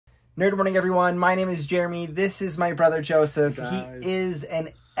Nerd morning, everyone. My name is Jeremy. This is my brother Joseph. Guys. He is an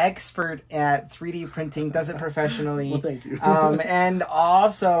expert at 3D printing, does it professionally. Well, thank you. And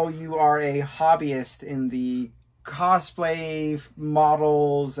also, you are a hobbyist in the cosplay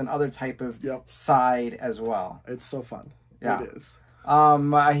models and other type of side as well. It's so fun. Yeah. It is.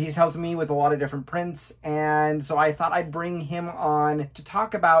 He's helped me with a lot of different prints, and so I thought I'd bring him on to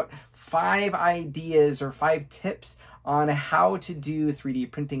talk about 5 ideas or 5 tips on how to do 3D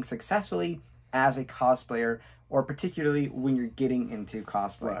printing successfully as a cosplayer, or particularly when you're getting into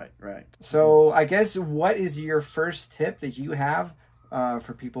cosplay. Right. So I guess, what is your first tip that you have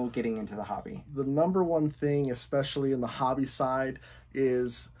for people getting into the hobby? The number one thing, especially in the hobby side,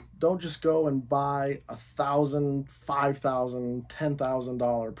 is don't just go and buy $1,000, $5,000,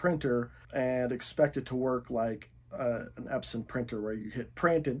 $10,000 printer and expect it to work like an Epson printer where you hit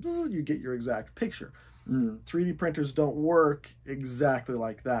print and you get your exact picture. 3D printers don't work exactly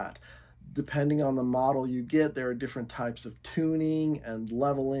like that. Depending on the model you get, there are different types of tuning and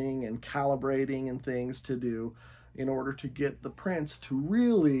leveling and calibrating and things to do in order to get the prints to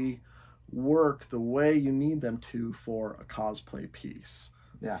really work the way you need them to for a cosplay piece.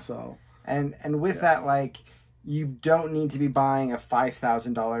 Yeah. So and with that, like, you don't need to be buying a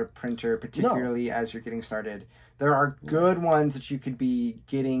 $5,000 printer, particularly as you're getting started. There are good ones that you could be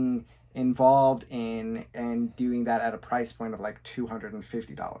getting involved in and doing that at a price point of like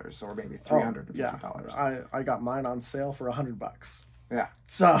 $250 or maybe $350. I got mine on sale for $100. Yeah.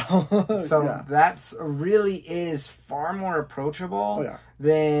 So that's really is far more approachable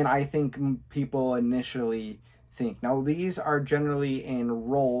than I think people initially think. Now, these are generally in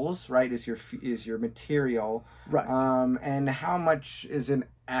rolls, right? Is your material, right? And how much is an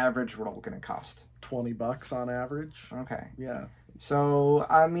average roll going to cost? $20 on average. Okay. Yeah. So,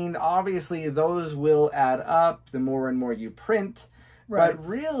 I mean, obviously those will add up the more and more you print. Right. But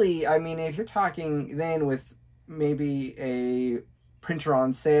really, I mean, if you're talking then with maybe a printer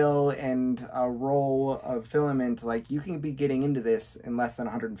on sale and a roll of filament, like, you can be getting into this in less than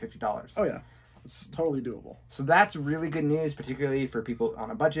 $150. Oh, yeah. It's totally doable. So that's really good news, particularly for people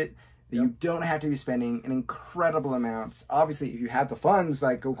on a budget. That you don't have to be spending an incredible amounts. Obviously, if you have the funds,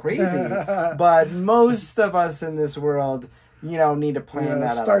 like, go crazy. But most of us in this world, need to plan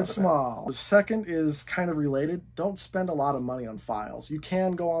that out. Start small. The second is kind of related. Don't spend a lot of money on files. You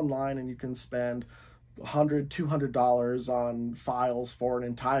can go online and you can spend $100, $200 on files for an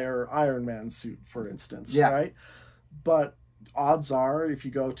entire Iron Man suit, for instance. Yeah. Right? But odds are, if you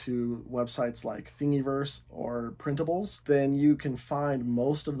go to websites like Thingiverse or Printables, then you can find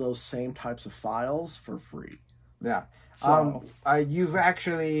most of those same types of files for free. Yeah. So, you've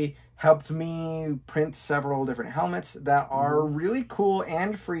actually helped me print several different helmets that are really cool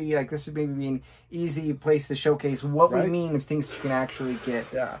and free. Like, this would maybe be an easy place to showcase what we mean of things you can actually get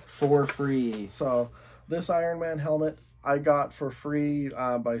for free. So this Iron Man helmet I got for free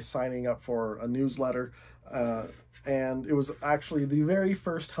by signing up for a newsletter. And it was actually the very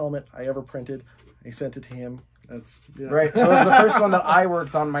first helmet I ever printed. I sent it to him. Right. So it was the first one that I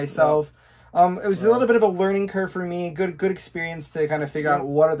worked on myself. It was a little bit of a learning curve for me. Good experience to kind of figure out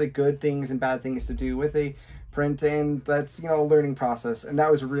what are the good things and bad things to do with a print, and that's a learning process. And that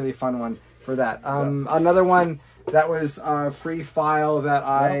was a really fun one for that. Another one that was a free file that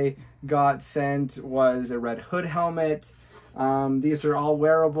I got sent was a Red Hood helmet. These are all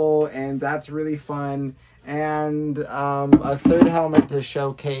wearable, and that's really fun. And a third helmet to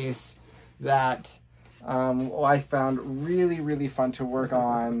showcase that I found really fun to work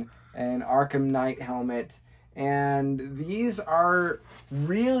on, an Arkham Knight Helmet. And these are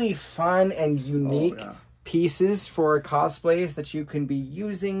really fun and unique pieces for cosplays that you can be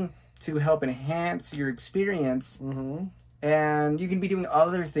using to help enhance your experience. And you can be doing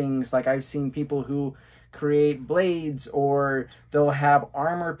other things, like I've seen people who create blades, or they'll have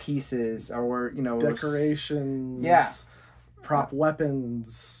armor pieces, or decorations, prop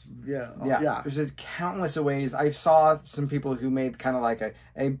weapons, there's just countless of ways. I saw some people who made kind of like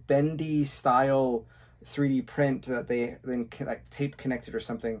a bendy style 3D print that they then like tape connected or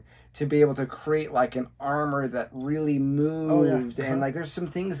something to be able to create like an armor that really moved. And like, there's some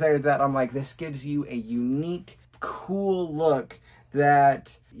things there that I'm like, this gives you a unique, cool look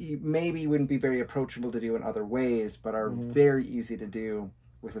that maybe wouldn't be very approachable to do in other ways, but are very easy to do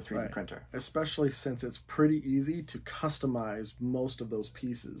with a 3D printer. Especially since it's pretty easy to customize most of those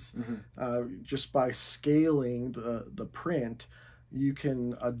pieces. Just by scaling the print, you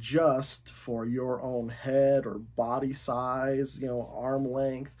can adjust for your own head or body size, arm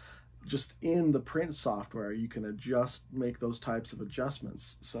length. Just in the print software, you can make those types of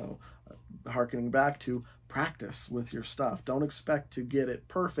adjustments. So harkening back to practice with your stuff. Don't expect to get it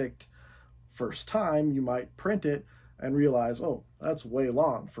perfect first time. You might print it and realize, oh, that's way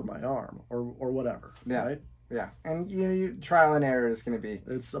long for my arm, or whatever. Yeah. Right? Yeah. And you trial and error is going to be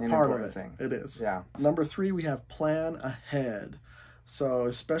It's a an part of important it. thing. It is. Yeah. Number 3, we have plan ahead. So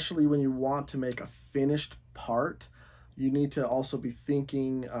especially when you want to make a finished part, you need to also be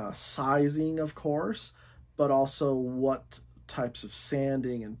thinking sizing, of course, but also what types of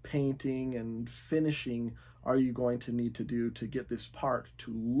sanding and painting and finishing are you going to need to do to get this part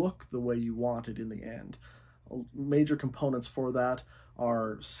to look the way you want it in the end. Major components for that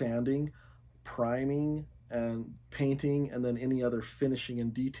are sanding, priming, and painting, and then any other finishing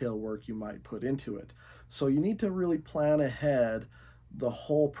and detail work you might put into it. So you need to really plan ahead the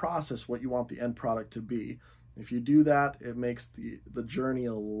whole process, what you want the end product to be. If you do that, it makes the journey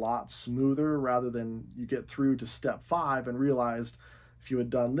a lot smoother, rather than you get through to step 5 and realized if you had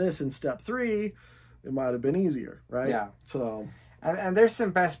done this in step 3, it might have been easier, right? Yeah. So, and there's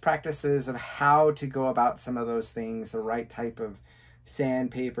some best practices of how to go about some of those things, the right type of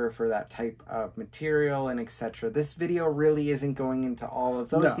sandpaper for that type of material, and etc. This video really isn't going into all of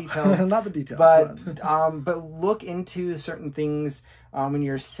those details. Not the details, but look into certain things. When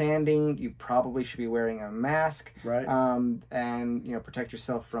you're sanding, you probably should be wearing a mask, right? And protect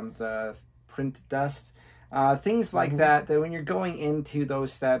yourself from the print dust, things like that. That when you're going into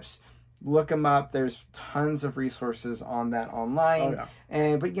those steps, look them up. There's tons of resources on that online. Oh,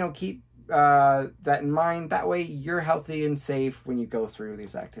 yeah. But keep that in mind. That way you're healthy and safe when you go through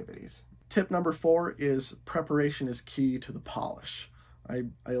these activities. Tip number 4 is preparation is key to the polish. I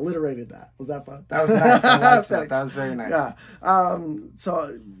alliterated that. Was that fun? That was nice. I liked that. That was very nice. Yeah.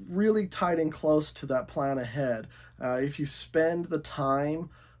 So really tied in close to that plan ahead. If you spend the time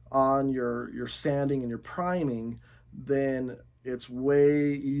on your sanding and your priming, then it's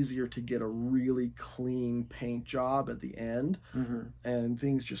way easier to get a really clean paint job at the end, and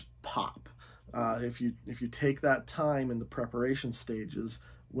things just pop. If you take that time in the preparation stages,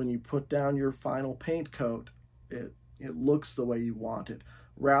 when you put down your final paint coat, it looks the way you want it,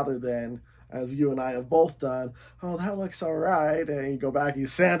 rather than, as you and I have both done, oh, that looks all right, and you go back and you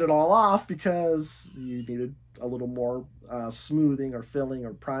sand it all off because you needed a little more smoothing or filling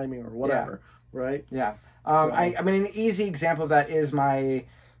or priming or whatever, right? Yeah. I mean, an easy example of that is my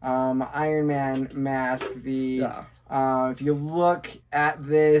Iron Man mask. If you look at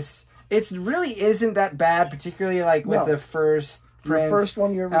this, it really isn't that bad, particularly with the first print. The first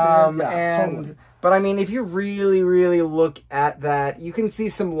one you ever did. Yeah, totally. But I mean, if you really, really look at that, you can see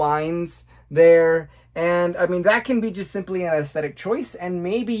some lines there. And I mean, that can be just simply an aesthetic choice, and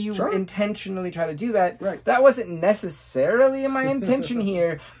maybe you intentionally try to do that. Right. That wasn't necessarily my intention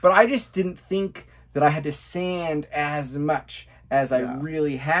here, but I just didn't think that I had to sand as much as I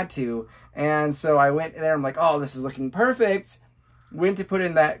really had to. And so I went there, I'm like, oh, this is looking perfect. Went to put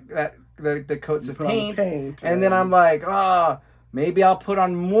in the coats of paint, and then I'm like, oh, maybe I'll put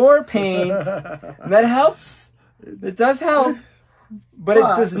on more paint. And that helps. It does help. But it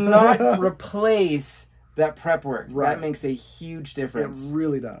does not replace that prep work. Right. That makes a huge difference. It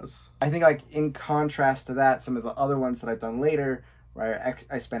really does. I think in contrast to that, some of the other ones that I've done later, where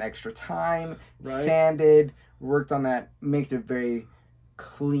I spent extra time, sanded, worked on that, make it a very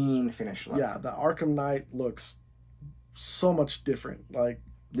clean finish look. Yeah, the Arkham Knight looks so much different. Night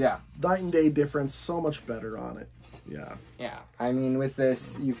and day difference, so much better on it. Yeah. Yeah. I mean, with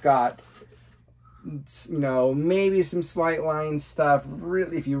this, you've got, maybe some slight line stuff.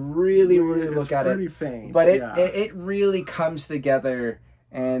 Really, if you really look at it, pretty faint. But it really comes together,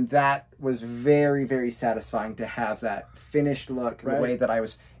 and that was very, very satisfying to have that finished look the way that I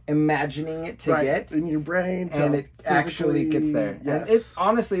was imagining it to get in your brain, and it actually gets there. Yes. And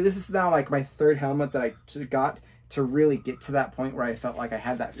honestly, this is now my 3rd helmet that I got to really get to that point where I felt like I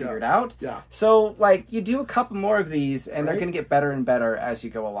had that figured out. Yeah. So you do a couple more of these, and they're going to get better and better as you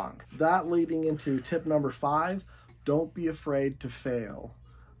go along. That leading into tip number 5, don't be afraid to fail.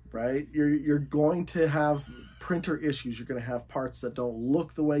 Right? You're going to have printer issues. You're going to have parts that don't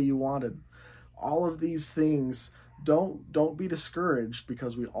look the way you wanted. All of these things, don't be discouraged,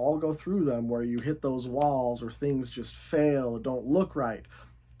 because we all go through them where you hit those walls or things just fail or don't look right.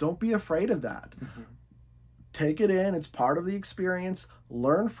 Don't be afraid of that. Take it in. It's part of the experience.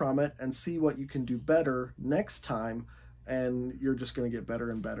 Learn from it and see what you can do better next time, and you're just going to get better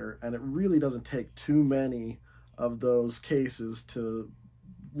and better. And it really doesn't take too many of those cases to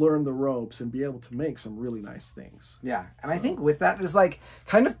learn the ropes and be able to make some really nice things. Yeah. And I think with that is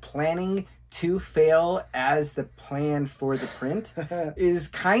kind of planning to fail as the plan for the print is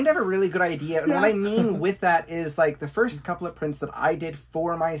kind of a really good idea. And what I mean with that is, like, the first couple of prints that I did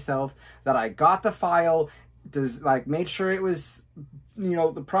for myself, that I got the file, made sure it was, you know,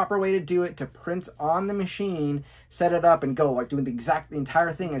 the proper way to do it, to print on the machine, set it up and go, like doing the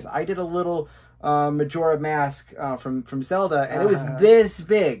entire thing. Is I did a little Majora mask from Zelda, and it was this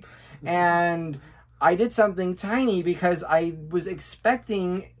big, and I did something tiny because I was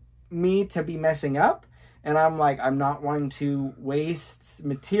expecting me to be messing up, and I'm like, I'm not wanting to waste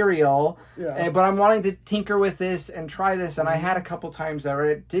material, but I'm wanting to tinker with this and try this. And I had a couple times where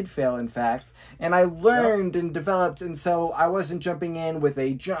it did fail, in fact, and I learned and developed. And so I wasn't jumping in with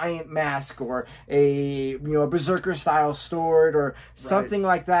a giant mask or a berserker style sword or something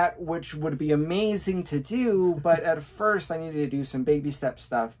like that, which would be amazing to do. But at first I needed to do some baby step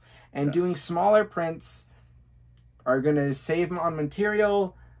stuff, and doing smaller prints are going to save on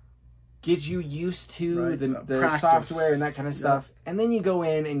material, get you used to the software and that kind of stuff, and then you go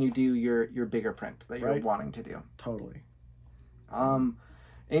in and you do your bigger print that you're wanting to do. Totally.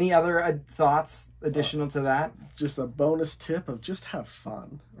 Any other thoughts additional to that? Just a bonus tip of just have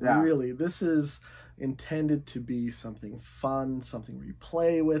fun. Really, this is intended to be something fun, something where you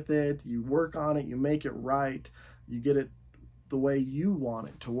play with it, you work on it, you make it right, you get it the way you want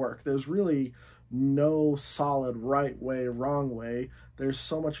it to work. There's really no solid right way, wrong way. There's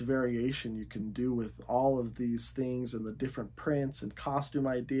so much variation you can do with all of these things and the different prints and costume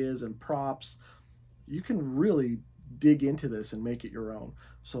ideas and props. You can really dig into this and make it your own.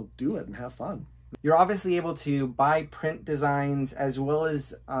 So do it and have fun. You're obviously able to buy print designs as well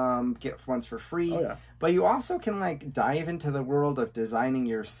as get ones for free. But you also can, like, dive into the world of designing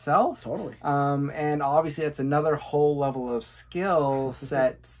yourself. Totally. And obviously that's another whole level of skill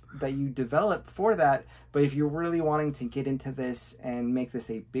set that you develop for that. But if you're really wanting to get into this and make this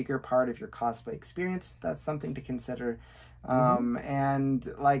a bigger part of your cosplay experience, that's something to consider. And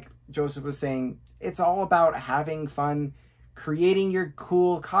like Joseph was saying, it's all about having fun, creating your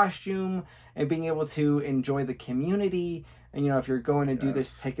cool costume, and being able to enjoy the community. And, if you're going to do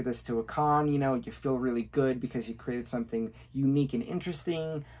this, take this to a con, you feel really good because you created something unique and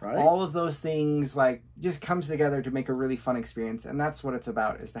interesting. All of those things, like, just comes together to make a really fun experience. And that's what it's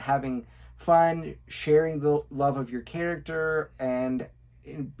about, is to having fun, sharing the love of your character, and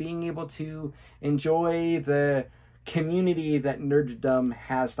being able to enjoy the community that nerddom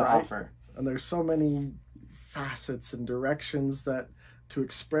has to offer. And there's so many facets and directions that to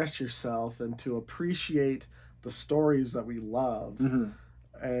express yourself and to appreciate the stories that we love.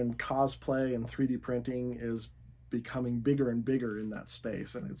 And cosplay and 3D printing is becoming bigger and bigger in that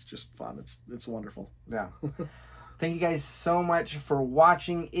space, and it's just fun. It's wonderful. Thank you guys so much for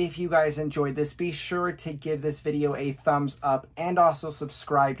watching. If you guys enjoyed this, be sure to give this video a thumbs up and also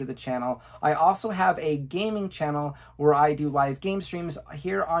subscribe to the channel. I also have a gaming channel where I do live game streams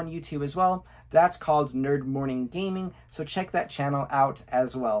here on YouTube as well. That's called Nerd Morning Gaming, so check that channel out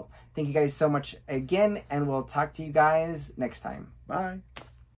as well. Thank you guys so much again, and we'll talk to you guys next time. Bye.